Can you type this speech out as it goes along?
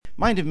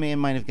Mind of Man,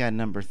 Mind of God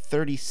number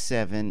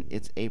 37.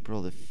 It's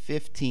April the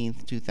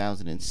 15th,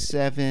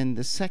 2007,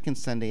 the second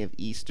Sunday of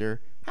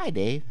Easter. Hi,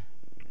 Dave.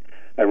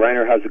 Hi,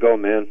 Reiner. How's it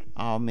going, man?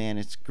 Oh, man,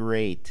 it's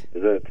great.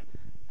 Is it?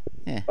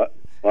 Yeah.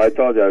 Well, I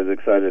told you I was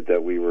excited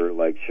that we were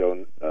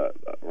shown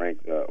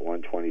ranked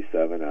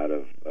 127 out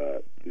of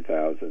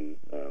 2,000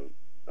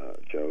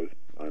 shows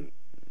on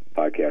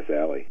Podcast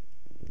Alley.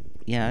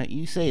 Yeah,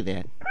 you say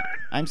that.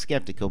 I'm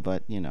skeptical,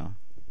 but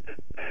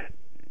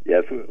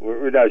Yes,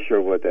 we're not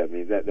sure what that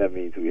means. That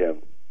means we have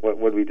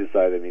what we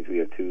decide. That means we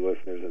have 2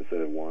 listeners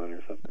instead of 1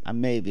 or something.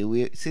 Maybe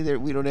we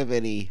don't have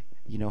any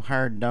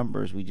hard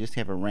numbers. We just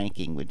have a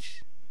ranking,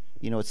 which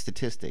it's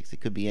statistics. It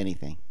could be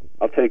anything.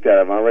 I'll take that.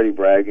 I'm already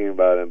bragging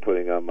about it and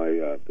putting on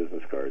my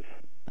business cards.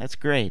 That's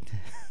great.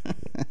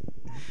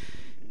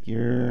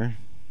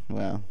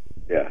 Well.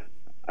 Yeah,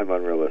 I'm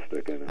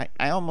unrealistic.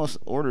 I almost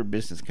ordered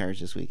business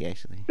cards this week,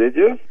 actually. Did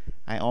you?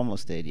 I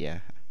almost did, yeah.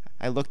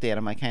 I looked at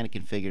them, I kind of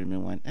configured them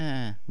and went,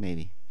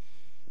 maybe.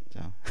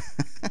 So.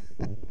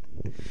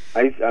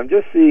 I'm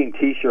just seeing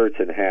T-shirts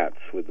and hats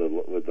with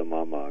the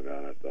Mog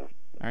on it, though.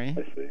 Are you?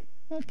 I see.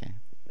 Okay.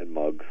 And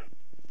mugs.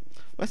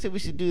 Well, I said we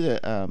should do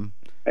the.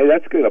 Hey,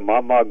 that's good. A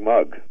Mog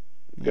mug.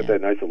 Get Yeah.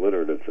 that nice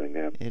alliterative thing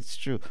there. It's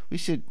true. We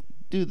should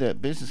do the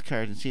business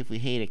cards and see if we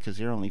hate it because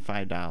they're only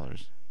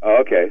 $5. Oh,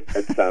 okay.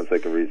 That sounds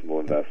like a reasonable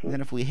investment. Then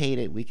if we hate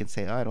it, we can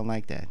say, I don't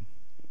like that.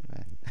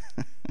 But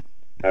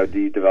Now,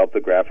 do you develop the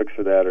graphics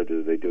for that, or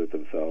do they do it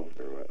themselves?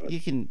 Or what? You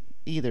can,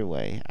 either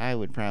way. I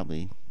would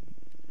probably.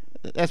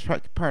 That's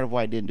part of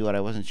why I didn't do it.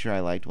 I wasn't sure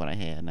I liked what I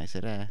had, and I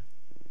said,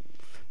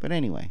 But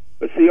anyway.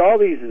 But see, all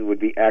these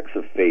would be acts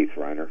of faith,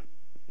 Reiner.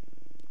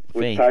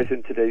 Which Faith. ties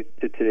into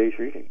today's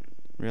reading.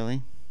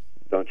 Really?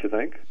 Don't you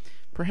think?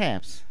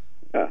 Perhaps.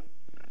 Yeah.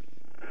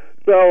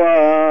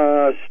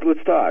 So,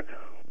 let's talk.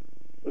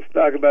 Let's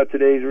talk about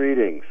today's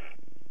readings.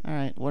 All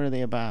right. What are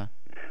they about?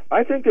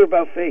 I think they're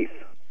about faith.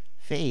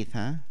 Faith,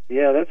 huh?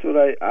 Yeah, that's what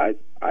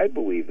I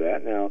believe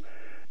that. Now,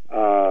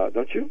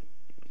 don't you?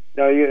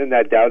 Now, in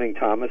that Doubting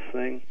Thomas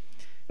thing,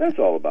 that's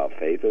all about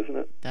faith, isn't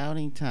it?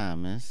 Doubting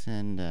Thomas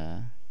and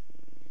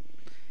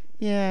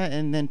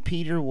and then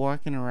Peter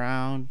walking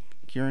around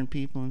curing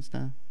people and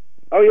stuff.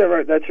 Oh yeah,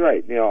 right. That's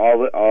right.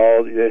 All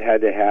that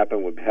had to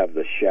happen would have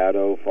the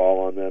shadow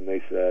fall on them.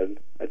 They said,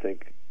 I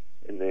think,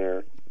 in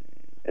there,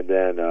 and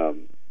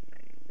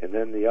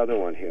then the other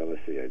one here.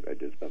 Let's see. I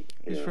did something.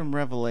 It's from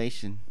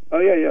Revelation. Oh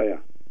yeah.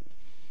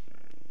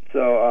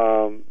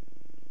 So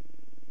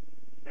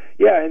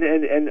yeah,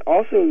 and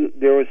also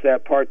there was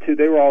that part too.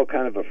 They were all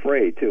kind of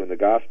afraid too in the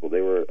gospel.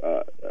 They were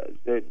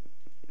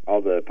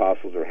all the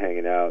apostles were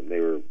hanging out, and they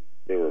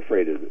were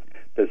afraid of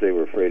because they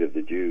were afraid of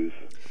the Jews.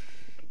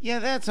 Yeah,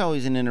 that's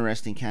always an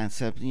interesting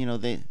concept.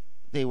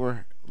 They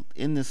were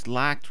in this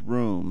locked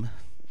room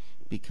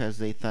because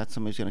they thought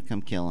somebody was going to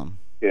come kill them.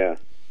 Yeah.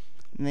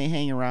 And they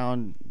hang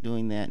around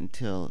doing that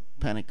until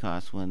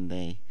Pentecost, when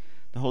the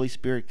Holy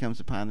Spirit comes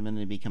upon them and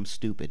they become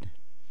stupid.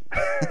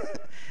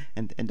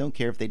 and don't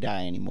care if they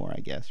die anymore,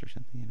 I guess, or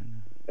something. I don't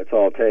know. That's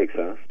all it takes,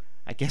 huh?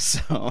 I guess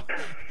so.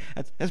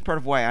 That's part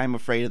of why I'm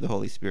afraid of the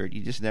Holy Spirit.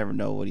 You just never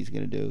know what he's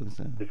going to do.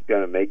 So It's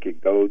going to make you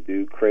go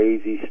do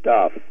crazy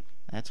stuff.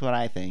 That's what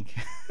I think.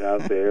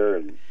 Out there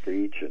and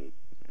preach and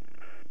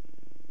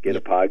get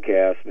a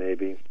podcast,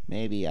 maybe.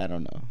 Maybe, I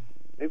don't know.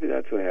 Maybe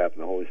that's what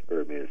happened. The Holy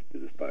Spirit made us do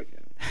this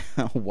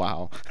podcast.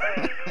 Wow.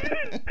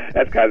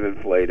 That's kind of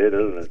inflated,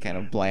 isn't it? It's kind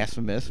of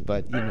blasphemous,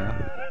 but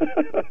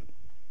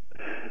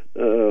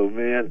Oh,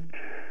 man.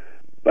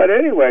 But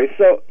anyway,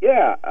 so,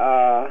 yeah,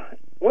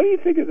 what do you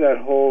think of that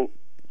whole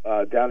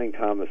Doubting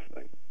Thomas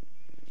thing?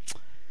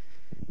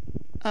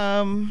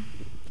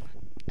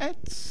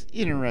 That's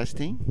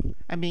interesting.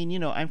 I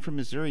mean, I'm from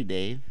Missouri,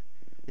 Dave.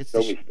 It's Show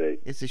me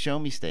state. It's the show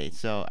me state,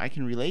 so I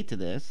can relate to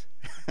this.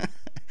 It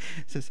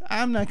says,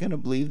 I'm not going to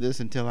believe this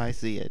until I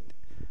see it.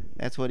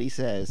 That's what he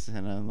says,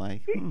 and I'm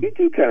like, You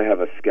do kind of have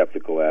a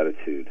skeptical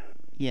attitude.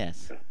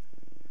 Yes.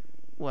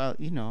 Well,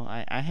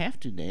 I have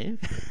to,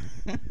 Dave.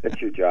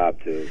 That's your job,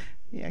 too.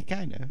 Yeah,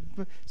 kind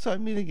of. So,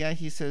 the guy,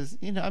 he says,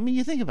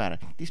 you think about it.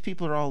 These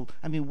people are all,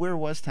 where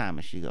was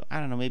Thomas? You go, I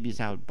don't know, maybe he's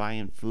out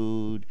buying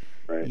food,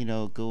 right.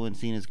 Going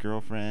seeing his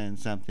girlfriend,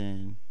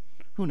 something.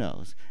 Who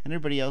knows? And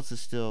everybody else is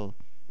still,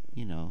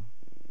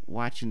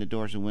 watching the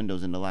doors and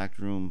windows in the locked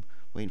room,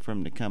 waiting for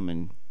him to come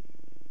and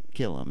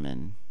kill him.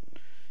 And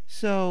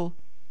so,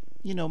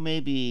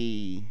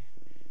 maybe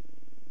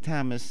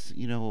Thomas,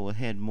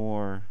 had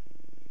more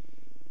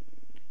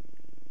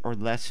or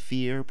less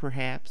fear,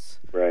 perhaps.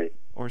 Right.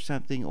 Or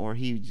something, or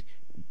he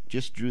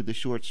just drew the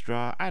short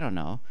straw. I don't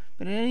know.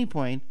 But at any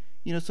point,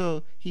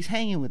 so he's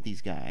hanging with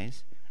these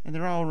guys, and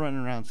they're all running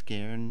around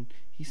scared, and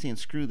he's saying,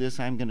 screw this,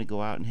 I'm going to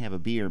go out and have a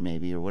beer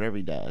maybe, or whatever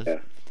he does. Yeah.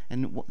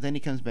 And then he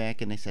comes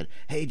back, and they said,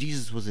 hey,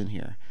 Jesus was in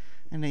here.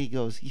 And then he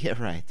goes,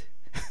 yeah, right.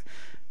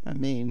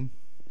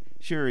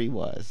 Sure he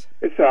was.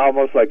 It's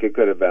almost like it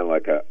could have been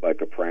like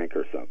a prank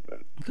or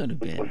something. Could have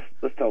been.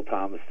 Let's tell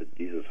Thomas that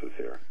Jesus was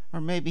here.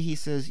 Or maybe he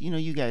says,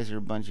 you guys are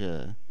a bunch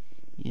of,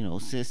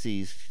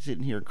 sissies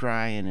sitting here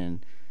crying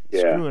and,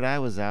 Yeah. Screw it, I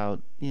was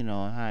out.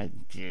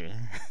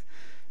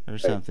 Or Right.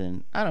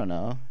 something. I don't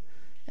know.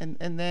 And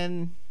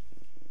then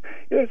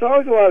Yeah, there's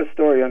always a lot of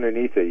story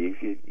underneath it.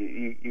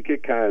 You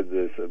get kind of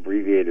this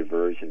abbreviated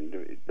version.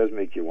 It does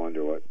make you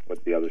wonder what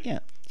the other. yeah,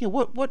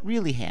 what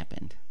really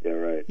happened? Yeah,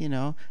 right.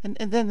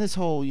 And then this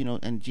whole,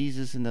 and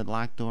Jesus in the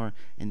locked door,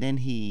 and then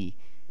he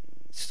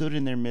stood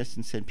in their midst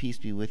and said, "Peace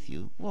be with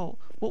you." Well,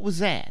 what was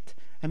that?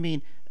 I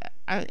mean,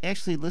 I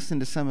actually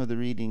listened to some of the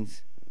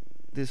readings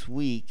this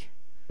week,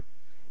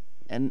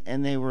 and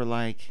they were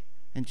like,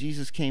 and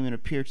Jesus came and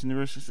appeared, and there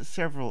was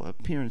several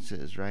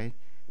appearances, right?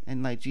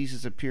 And like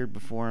Jesus appeared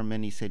before him,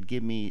 and he said,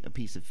 "Give me a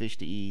piece of fish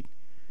to eat."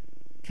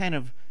 Kind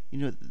of,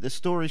 the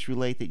stories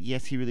relate that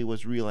yes, he really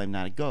was real. I'm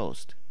not a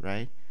ghost,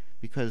 right?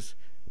 Because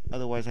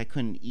otherwise, I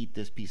couldn't eat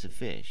this piece of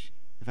fish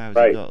if I was a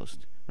Right.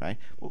 ghost, right?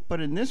 Well, but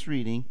in this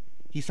reading,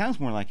 he sounds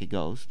more like a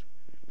ghost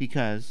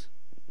because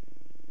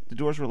the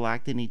doors were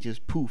locked and he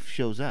just poof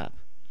shows up.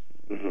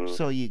 Hmm.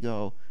 So you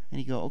go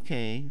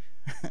okay.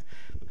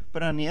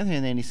 But on the other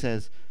hand, then he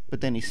says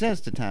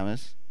to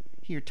Thomas,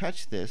 "Here,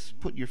 touch this.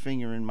 Put your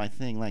finger in my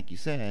thing, like you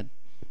said,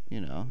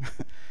 you know."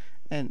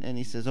 And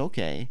he says,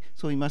 "Okay."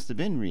 So he must have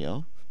been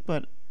real.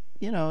 But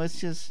it's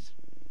just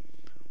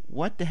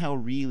what the hell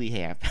really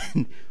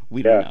happened.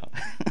 We don't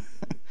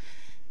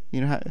Yeah.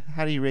 know.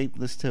 How do you rate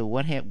this to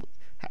what happened?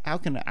 How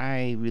can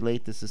I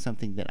relate this to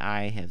something that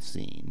I have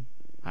seen?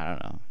 I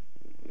don't know.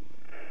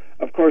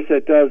 Of course,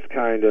 that does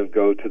kind of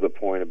go to the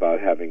point about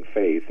having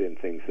faith in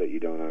things that you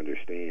don't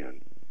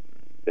understand.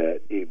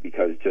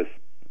 Because just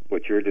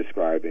what you're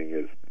describing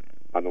is,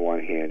 on the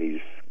one hand,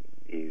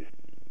 he's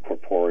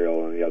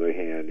corporeal, on the other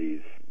hand,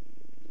 he's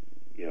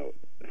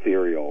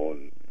ethereal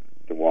and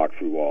can walk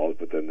through walls.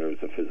 But then there's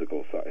a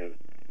physical side.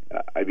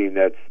 I mean,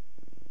 that's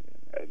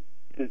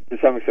to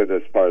some extent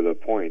that's part of the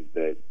point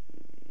that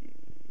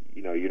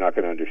you're not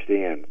going to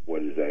understand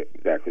what is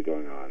exactly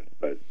going on,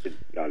 but you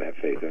got to have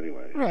faith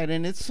anyway. Right,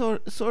 and it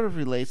sort of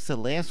relates to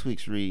last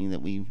week's reading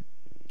that we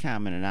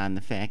commented on,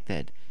 the fact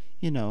that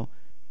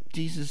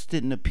Jesus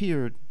didn't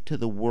appear to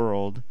the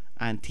world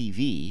on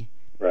TV.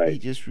 Right. He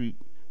just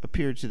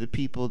appeared to the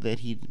people that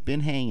he'd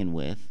been hanging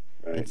with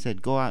Right. and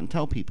said, "Go out and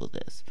tell people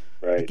this."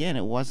 Right. Again,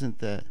 it wasn't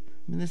this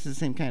is the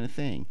same kind of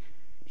thing.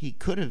 He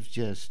could have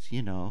just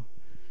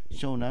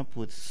shown up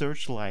with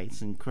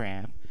searchlights and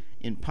crap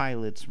in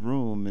Pilate's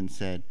room and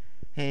said,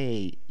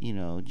 "Hey,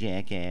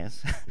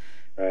 jackass,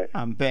 Right.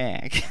 I'm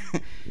back."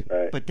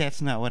 Right. But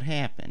that's not what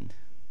happened.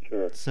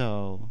 Sure.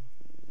 So.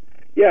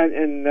 Yeah,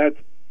 and that's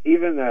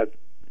even that.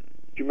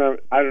 Do you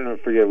remember? I don't know.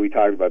 Forget we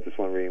talked about this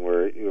one reading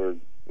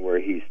where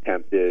he's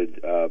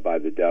tempted by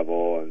the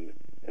devil and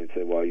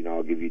said, "Well,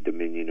 I'll give you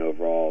dominion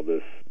over all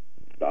this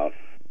stuff,"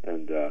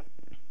 and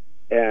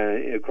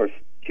of course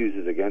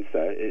chooses against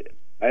that.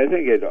 I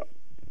think it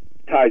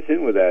ties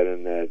in with that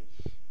in that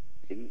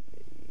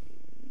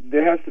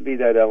there has to be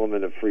that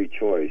element of free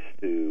choice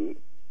to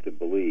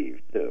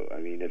believe too. I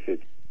mean, if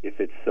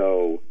it's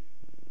so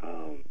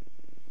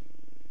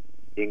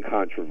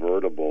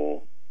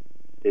incontrovertible,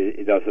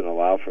 it doesn't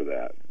allow for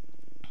that.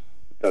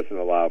 It doesn't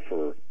allow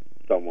for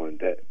someone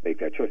to make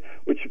that choice,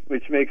 which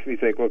makes me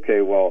think,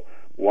 okay, well,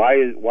 why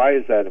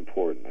is that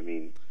important? I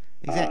mean,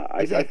 Exactly.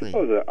 I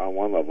suppose that on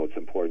one level it's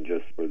important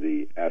just for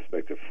the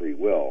aspect of free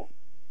will,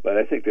 but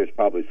I think there's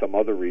probably some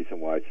other reason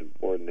why it's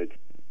important. It's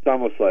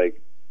almost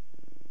like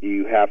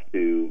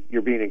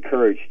you're being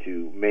encouraged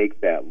to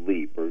make that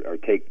leap or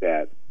take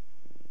that.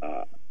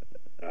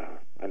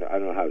 I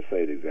don't know how to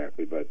say it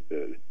exactly, but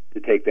to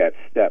take that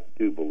step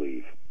to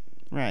believe.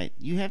 Right.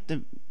 You have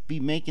to be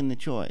making the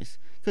choice.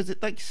 Because,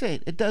 like you say,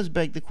 it does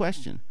beg the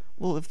question.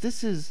 Well, if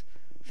this is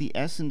the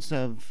essence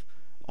of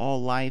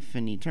all life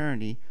and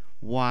eternity,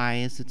 why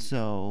is it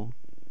so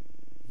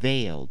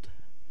veiled?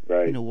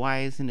 Right. Why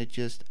isn't it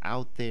just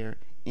out there,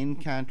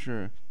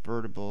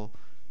 incontrovertible,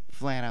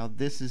 flat out,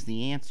 this is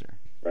the answer?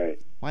 Right.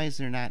 Why is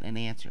there not an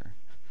answer?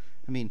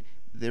 I mean,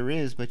 there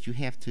is, but you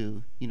have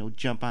to,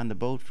 jump on the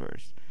boat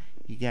first.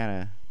 You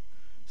gotta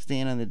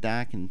stand on the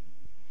dock and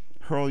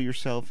hurl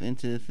yourself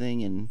into the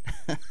thing and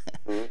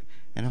Mm-hmm.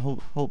 and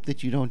hope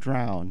that you don't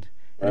drown.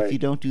 And Right. if you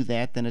don't do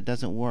that, then it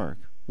doesn't work.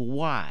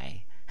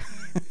 Why?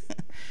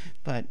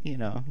 But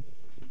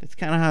that's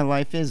kind of how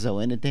life is, though,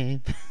 isn't it,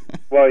 Dave?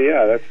 Well,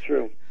 yeah, that's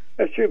true.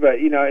 That's true, but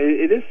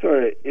it is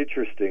sort of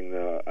interesting.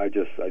 Though I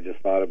just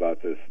thought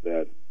about this,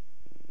 that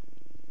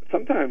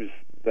sometimes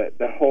that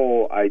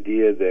whole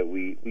idea that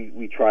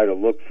we try to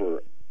look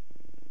for.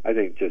 I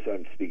think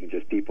I'm speaking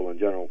just people in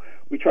general.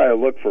 We try to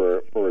look for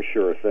a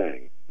sure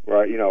thing,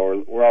 right? Or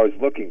we're always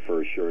looking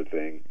for a sure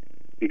thing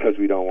because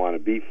we don't want to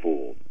be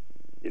fooled,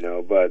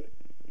 But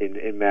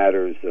in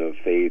matters of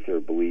faith or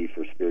belief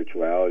or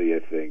spirituality, I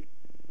think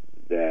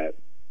that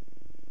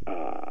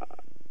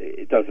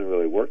it doesn't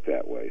really work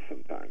that way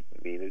sometimes.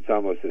 I mean, it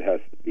has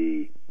to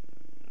be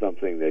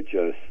something that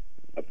just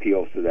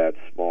appeals to that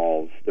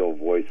small, still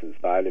voice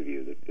inside of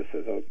you that just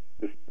says, "Oh,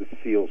 this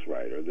feels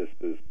right," or this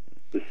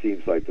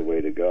seems like the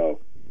way to go.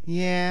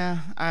 Yeah,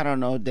 I don't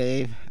know,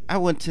 Dave. I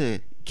went to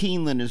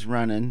Keeneland is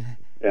running,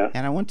 Yeah.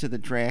 and I went to the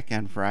track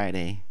on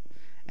Friday,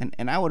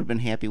 and I would have been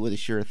happy with a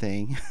sure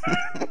thing.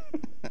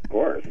 Of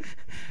course.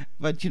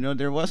 But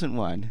there wasn't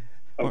one.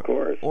 Of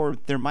course. Or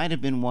there might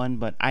have been one,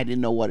 but I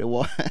didn't know what it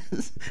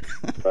was.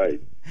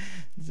 Right.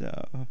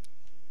 So.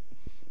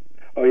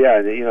 Oh yeah,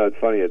 and it's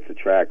funny. It's a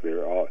track.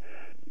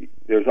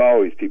 There's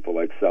always people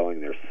like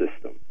selling their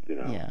system,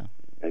 Yeah.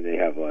 and they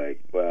have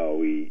like, well,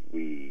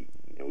 we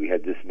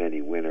had this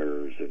many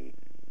winners, and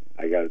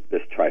I got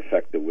this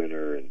trifecta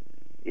winner, and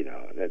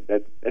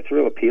that's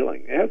real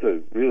appealing. It has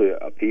a really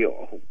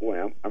appeal. Oh, boy,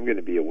 I'm going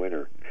to be a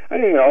winner. I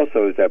think it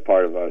also is that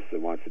part of us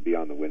that wants to be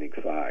on the winning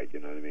side.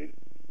 You know what I mean?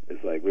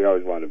 It's like we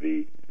always want to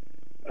be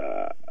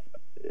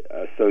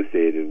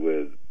associated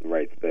with the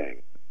right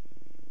thing,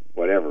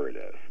 whatever it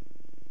is.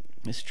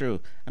 It's true.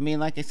 I mean,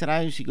 like I said,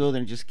 I usually go there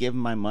and just give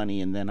them my money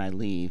and then I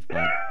leave.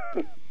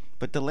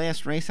 But the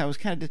last race, I was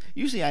kind of...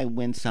 Usually I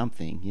win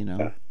something,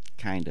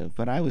 kind of.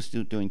 But I was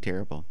doing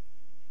terrible.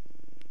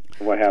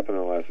 What happened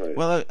in the last race?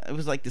 Well, it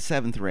was like the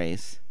 7th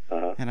race.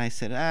 Uh-huh. And I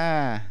said,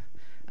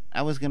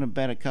 I was going to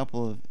bet a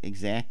couple of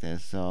exactas.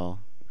 So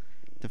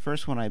the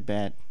first one I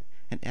bet...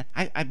 And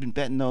I've been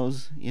betting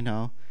those, Right.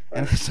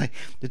 And it's like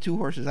the 2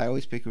 horses I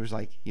always pick was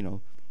like,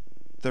 3rd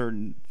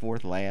and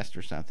 4th last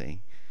or something.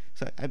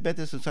 So I bet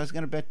this one. So I was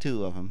going to bet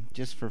 2 of them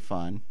just for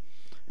fun.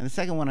 And the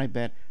second one I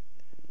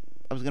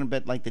was going to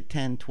bet like the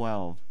 10,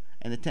 12.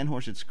 And the 10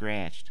 horse had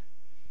scratched.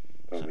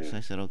 So I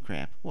said, oh,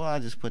 crap. Well, I'll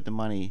just put the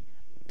money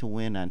to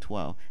win on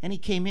 12. And he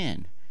came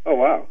in. Oh,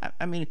 wow.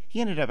 I mean,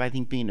 he ended up, I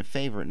think, being a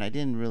favorite. And I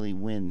didn't really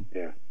win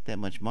that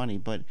much money.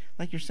 But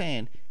like you're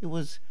saying, it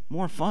was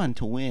more fun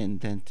to win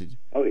than to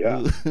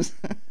lose.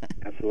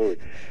 Absolutely.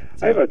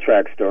 So, I have a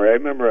track story. I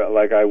remember,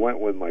 I went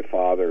with my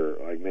father,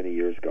 many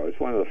years ago. It's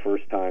one of the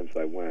first times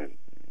I went.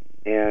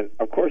 And,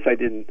 of course, I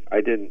didn't,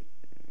 and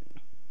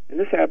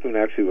this happened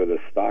actually with a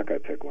stock I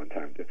picked one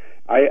time, too.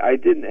 I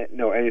didn't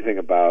know anything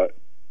about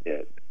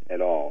it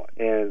at all.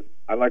 And,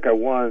 I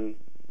won,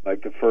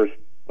 the first,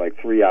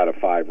 3 out of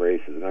 5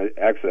 races. And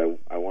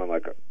I won,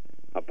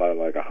 about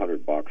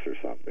 $100 or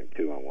something,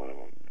 too, on one of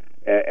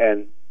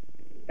them.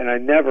 And I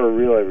never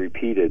really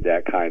repeated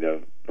that kind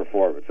of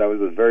performance. That was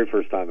the very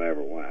first time I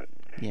ever went.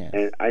 Yeah.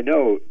 And I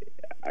know,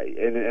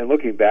 and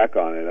looking back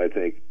on it, I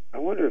think, I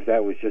wonder if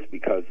that was just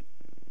because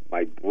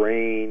my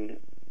brain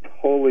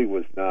totally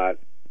was not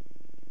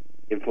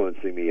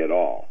influencing me at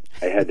all.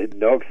 I had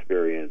no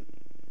experience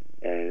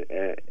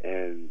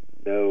and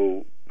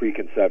no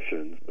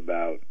preconceptions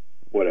about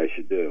what I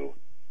should do.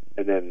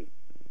 And then,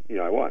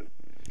 I won.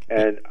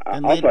 And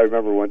also, I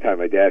remember one time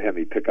my dad had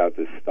me pick out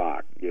this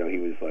stock. He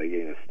was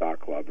in a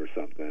stock club or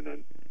something,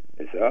 and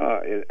said,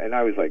 and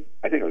I was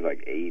I think I was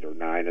 8 or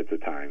 9 at the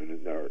time, and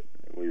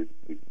we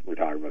were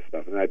talking about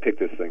stuff, and I picked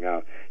this thing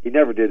out. He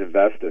never did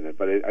invest in it,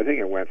 but I think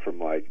it went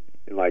from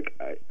in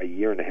a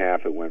year and a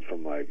half, it went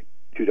from $2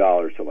 to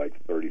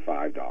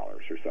 $35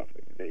 or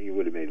something. He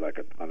would have made a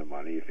ton of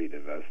money if he'd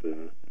invested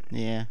in it.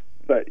 Yeah.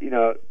 But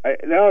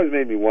that always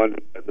made me wonder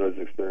those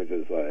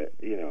experiences.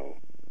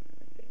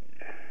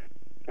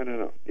 I don't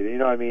know. You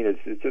know what I mean?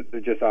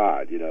 It's just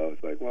odd.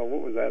 It's well,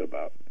 what was that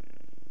about?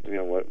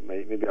 What?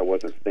 Maybe I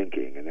wasn't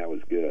thinking, and that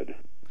was good.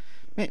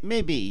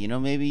 Maybe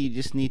maybe you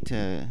just need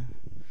to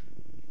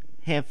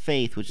have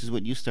faith, which is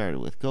what you started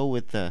with. Go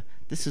with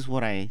this is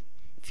what I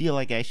feel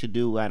like I should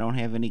do. I don't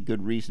have any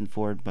good reason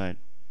for it, but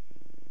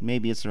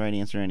maybe it's the right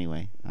answer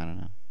anyway. I don't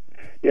know.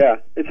 Yeah,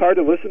 it's hard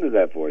to listen to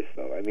that voice,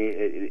 though. I mean,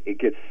 it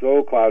gets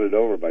so clouded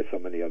over by so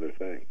many other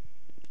things.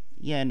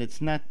 Yeah, and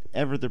it's not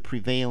ever the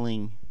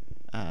prevailing,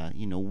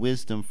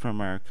 wisdom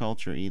from our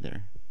culture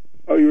either.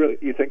 Oh,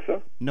 you think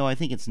so? No, I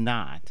think it's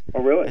not.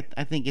 Oh, really?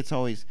 I think it's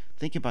always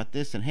think about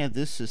this and have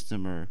this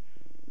system or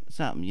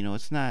something.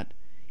 It's not.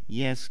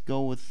 Yes,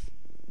 go with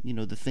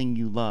the thing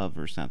you love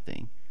or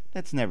something.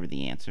 That's never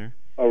the answer.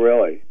 Oh,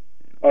 really?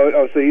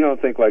 Oh, so you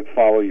don't think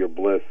follow your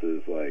bliss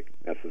is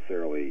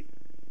necessarily.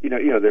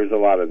 There's a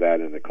lot of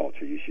that in the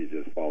culture. You should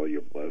just follow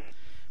your bliss.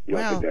 You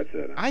don't think that's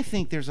it? Huh? I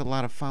think there's a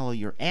lot of follow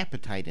your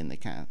appetite in the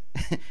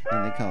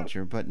in the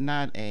culture, but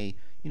not a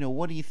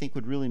what do you think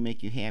would really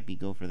make you happy?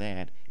 Go for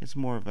that. It's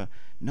more of a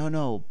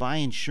no. Buy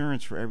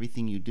insurance for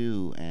everything you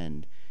do,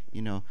 and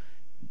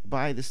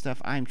buy the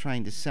stuff I'm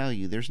trying to sell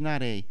you. There's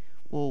not a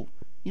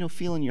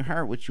feel in your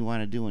heart what you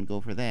want to do and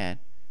go for that.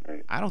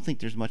 Right. I don't think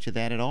there's much of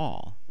that at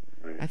all.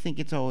 Right. I think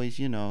it's always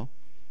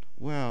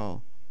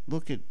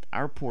look at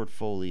our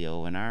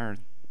portfolio and our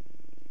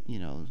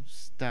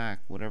stock,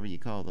 whatever you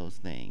call those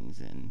things,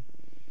 and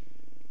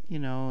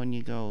and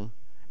you go,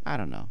 I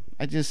don't know.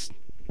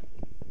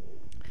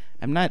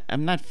 I'm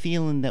not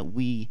feeling that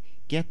we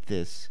get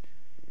this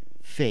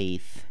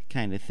faith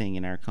kind of thing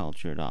in our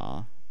culture at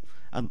all.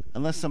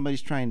 Unless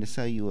somebody's trying to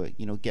sell you a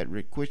get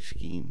rich quick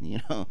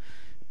scheme,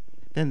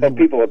 then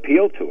people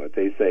appeal to it.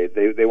 They say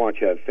they want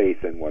you to have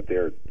faith in what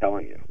they're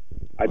telling you.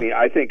 I mean,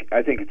 I think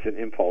it's an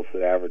impulse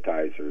that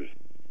advertisers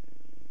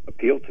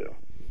appeal to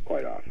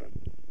quite often.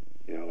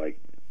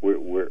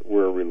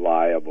 We're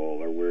reliable,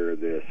 or we're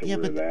this, or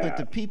we're that. But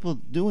the people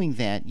doing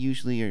that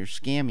usually are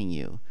scamming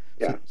you.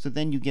 Yeah. So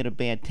then you get a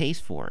bad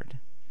taste for it.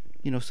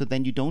 So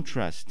then you don't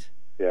trust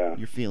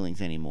your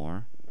feelings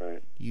anymore.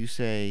 you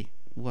say,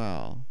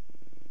 well,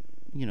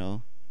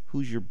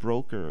 who's your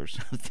broker or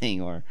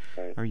something, or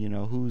Right. or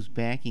who's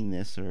backing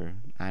this, or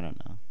I don't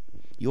know.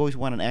 You always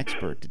want an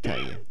expert to tell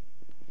you.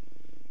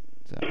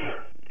 So.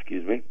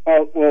 Excuse me.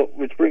 Well,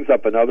 which brings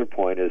up another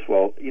point is,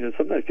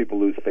 sometimes people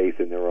lose faith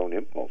in their own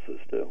impulses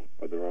too,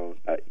 or their own,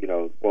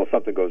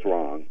 something goes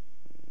wrong.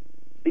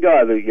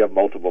 You have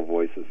multiple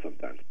voices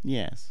sometimes.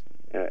 Yes.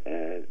 And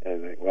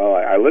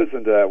I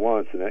listened to that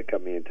once, and that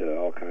got me into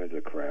all kinds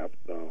of crap.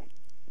 So.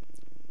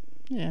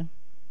 Yeah.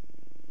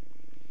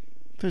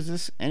 Is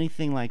this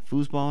anything like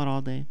foosball at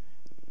all, Dave?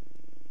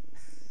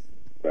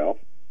 Well,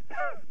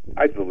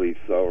 I believe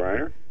so,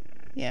 Reiner.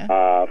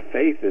 Yeah.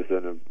 Faith is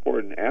an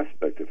important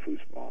aspect of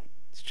foosball.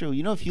 It's true.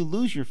 If you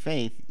lose your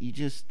faith,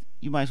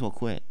 you might as well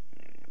quit.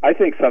 I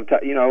think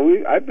sometimes,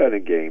 I've been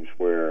in games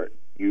where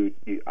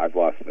I've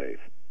lost faith,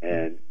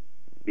 and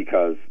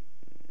because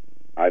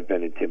I've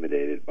been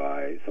intimidated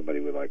by somebody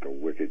with like a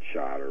wicked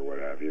shot or what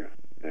have you,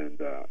 and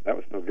that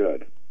was no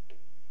good.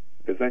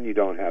 Because then you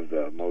don't have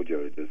the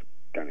mojo to just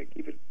kind of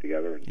keep it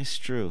together. It's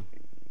true.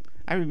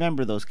 I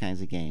remember those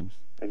kinds of games.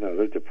 I know,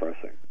 they're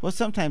depressing. Well,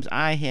 sometimes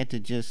I had to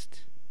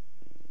just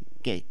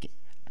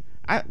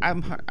I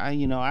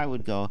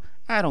would go,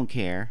 I don't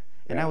care,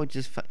 and I would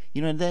just,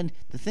 and then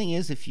the thing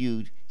is, if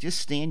you just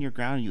stand your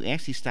ground and you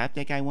actually stop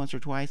that guy once or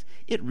twice,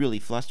 it really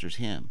flusters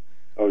him.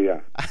 Oh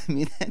yeah. I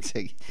mean, that's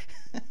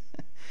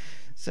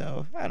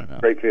so I don't know.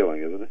 Great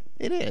feeling, isn't it?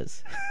 It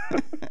is.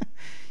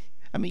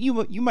 I mean,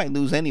 you might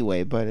lose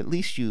anyway, but at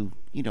least you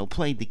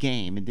played the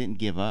game and didn't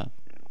give up.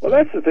 Well,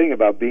 that's the thing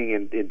about being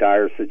in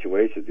dire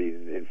situations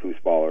in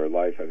foosball or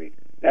life. I mean,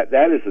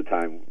 that is the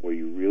time where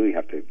you really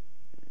have to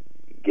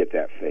get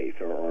that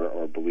faith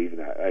or believe in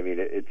that. I mean,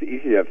 it's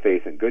easy to have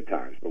faith in good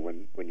times, but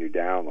when you're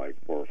down like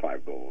 4 or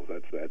 5 goals,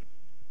 that's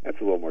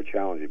a little more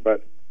challenging,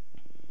 but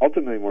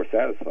ultimately more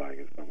satisfying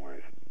in some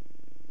ways.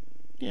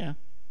 Yeah.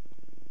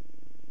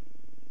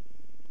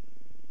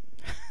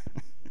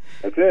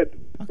 That's it.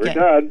 Okay. We're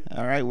done.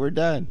 All right, we're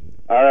done.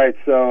 All right,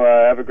 so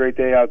have a great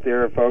day out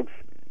there, folks.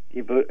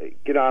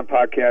 Get on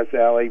Podcast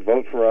Alley.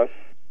 Vote for us.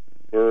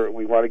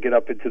 We want to get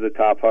up into the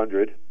top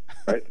 100,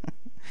 right?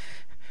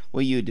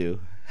 Well, you do.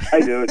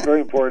 I do. It's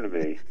very important to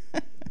me.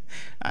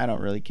 I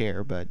don't really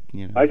care, but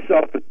My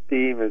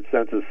self-esteem and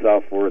sense of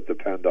self-worth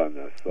depend on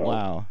this. So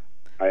wow.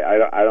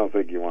 I don't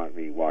think you want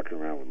me walking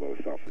around with low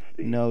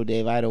self-esteem. No,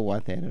 Dave, I don't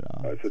want that at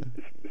all.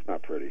 It's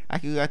not pretty. I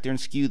could go out there and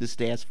skew the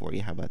stats for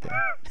you. How about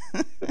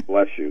that?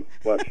 Bless you.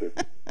 Bless you.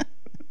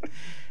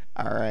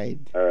 All right.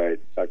 All right.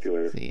 Talk to you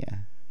later. See ya.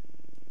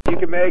 You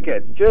can make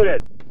it. Shoot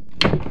it.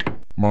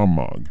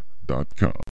 Mommog.com